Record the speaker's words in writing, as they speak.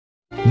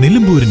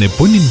നിലമ്പൂരിനെ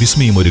Ponnin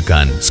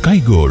വിസ്മയമൊരുക്കാൻ sky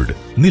gold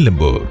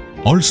Nilambur,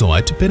 also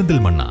at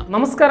Perinthalmanna.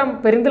 നമസ്കാരം,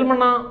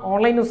 Perinthalmanna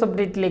online news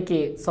അപ്ഡേറ്റിലേക്ക്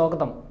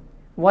സ്വാഗതം.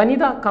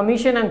 വനിതാ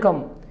കമ്മീഷൻ അംഗം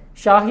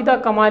ഷാഹിദ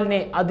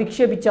കമാലിനെ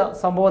അധിക്ഷേപിച്ച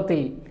സംഭവത്തിൽ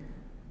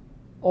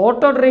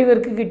ഓട്ടോ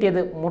ഡ്രൈവർക്ക്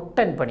കിട്ടിയത്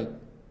മുട്ടൻ പണി.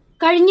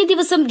 കഴിഞ്ഞ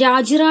ദിവസം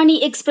രാജ്യറാണി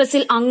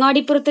എക്സ്പ്രസിൽ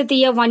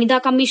അങ്ങാടിപ്പുറത്തെത്തിയ വനിതാ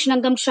കമ്മീഷൻ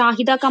അംഗം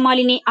ഷാഹിദ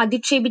കമാലിനെ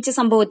അധിക്ഷേപിച്ച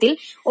സംഭവത്തിൽ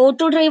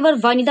ഓട്ടോ ഡ്രൈവർ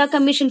വനിതാ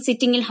കമ്മീഷൻ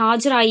സിറ്റിംഗിൽ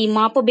ഹാജരായി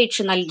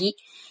മാപ്പപേക്ഷ നൽകി.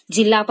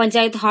 ജില്ലാ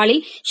പഞ്ചായത്ത് ഹാളിൽ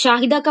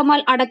ഷാഹിദ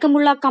കമാൽ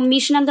അടക്കമുള്ള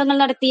കമ്മീഷൻ അംഗങ്ങൾ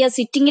നടത്തിയ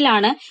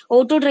സിറ്റിംഗിലാണ്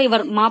ഓട്ടോ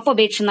ഡ്രൈവർ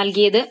മാപ്പപേക്ഷ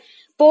നൽകിയത്.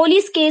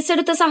 പോലീസ്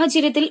കേസെടുത്ത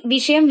സാഹചര്യത്തിൽ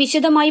വിഷയം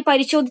വിശദമായി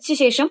പരിശോധിച്ച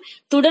ശേഷം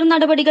തുടർ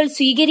നടപടികൾ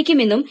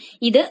സ്വീകരിക്കുമെന്നും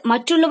ഇത്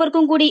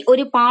മറ്റുള്ളവർക്കും കൂടി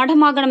ഒരു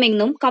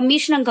പാഠമാകണമെന്നും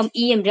കമ്മീഷൻ അംഗം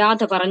EM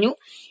രാധ പറഞ്ഞു.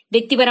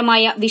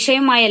 വ്യക്തിപരമായ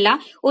വിഷയമായല്ല,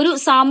 ഒരു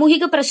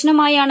സാമൂഹിക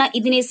പ്രശ്നമായാണ്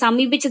ഇതിനെ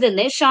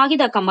സമീപിച്ചതെന്ന്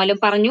ഷാഹിദ കമാലും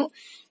പറഞ്ഞു.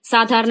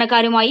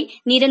 സാധാരണക്കാരുമായി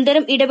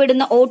നിരന്തരം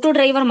ഇടപെടുന്ന ഓട്ടോ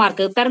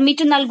ഡ്രൈവർമാർക്ക്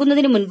പെർമിറ്റ്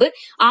നൽകുന്നതിന് മുൻപ്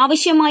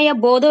ആവശ്യമായ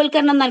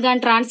ബോധവൽക്കരണം നൽകാൻ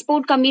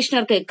ട്രാൻസ്പോർട്ട്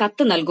കമ്മീഷണർക്ക്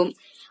കത്ത് നൽകും.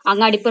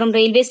 അങ്ങാടിപ്പുറം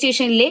റെയിൽവേ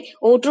സ്റ്റേഷനിലെ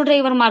ഓട്ടോ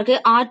ഡ്രൈവർമാർക്ക്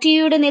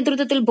RTOയുടെ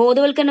നേതൃത്വത്തിൽ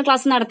ബോധവൽക്കരണ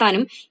ക്ലാസ്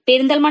നടത്താനും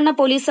പെരിന്തൽമണ്ണ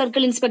പോലീസ്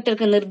സർക്കിൾ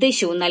ഇൻസ്പെക്ടർക്ക്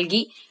നിർദ്ദേശവും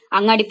നൽകി.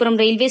 അങ്ങാടിപ്പുറം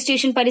റെയിൽവേ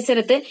സ്റ്റേഷൻ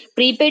പരിസരത്ത്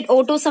പ്രീപെയ്ഡ്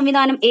ഓട്ടോ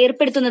സംവിധാനം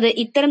ഏർപ്പെടുത്തുന്നത്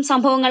ഇത്തരം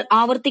സംഭവങ്ങൾ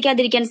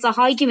ആവർത്തിക്കാതിരിക്കാൻ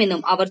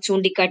സഹായിക്കുമെന്നും അവർ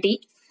ചൂണ്ടിക്കാട്ടി.